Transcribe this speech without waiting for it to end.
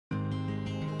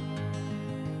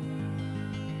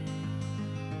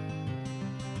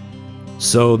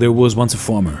So there was once a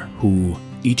farmer who,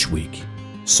 each week,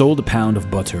 sold a pound of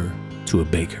butter to a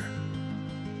baker.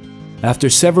 After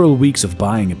several weeks of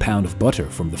buying a pound of butter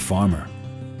from the farmer,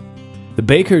 the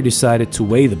baker decided to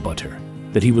weigh the butter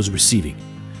that he was receiving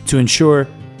to ensure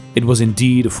it was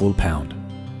indeed a full pound.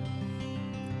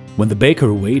 When the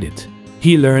baker weighed it,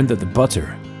 he learned that the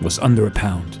butter was under a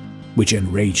pound, which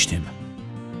enraged him.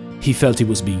 He felt he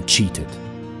was being cheated,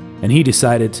 and he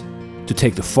decided to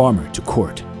take the farmer to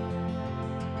court.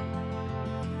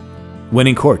 When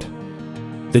in court,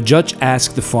 the judge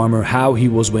asked the farmer how he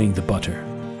was weighing the butter.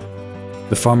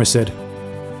 The farmer said,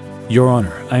 "Your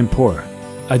Honor, I am poor.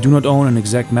 I do not own an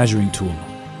exact measuring tool.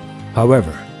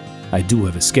 However, I do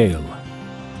have a scale."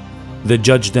 The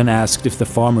judge then asked if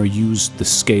the farmer used the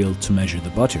scale to measure the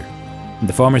butter. And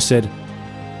the farmer said,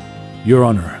 "Your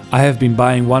Honor, I have been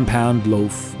buying 1 pound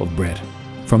loaf of bread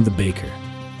from the baker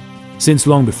since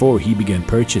long before he began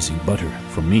purchasing butter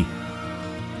from me.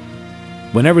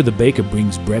 Whenever the baker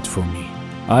brings bread for me,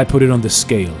 I put it on the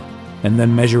scale and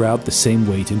then measure out the same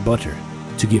weight in butter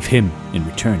to give him in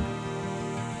return.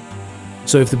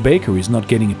 So if the baker is not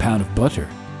getting a pound of butter,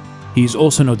 he is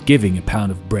also not giving a pound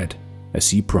of bread as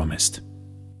he promised."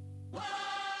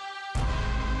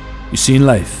 You see, in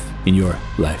life, in your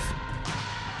life,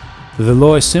 the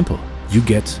law is simple. You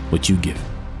get what you give.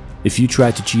 If you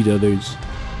try to cheat others,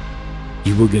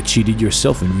 you will get cheated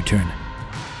yourself in return.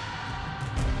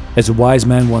 As a wise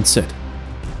man once said,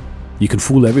 you can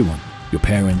fool everyone, your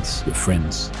parents, your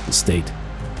friends, the state,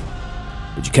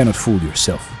 but you cannot fool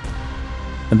yourself.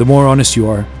 And the more honest you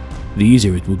are, the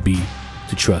easier it will be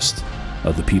to trust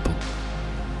other people.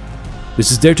 This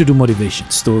is Dare to Do Motivation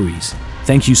Stories.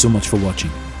 Thank you so much for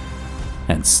watching,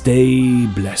 and stay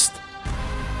blessed.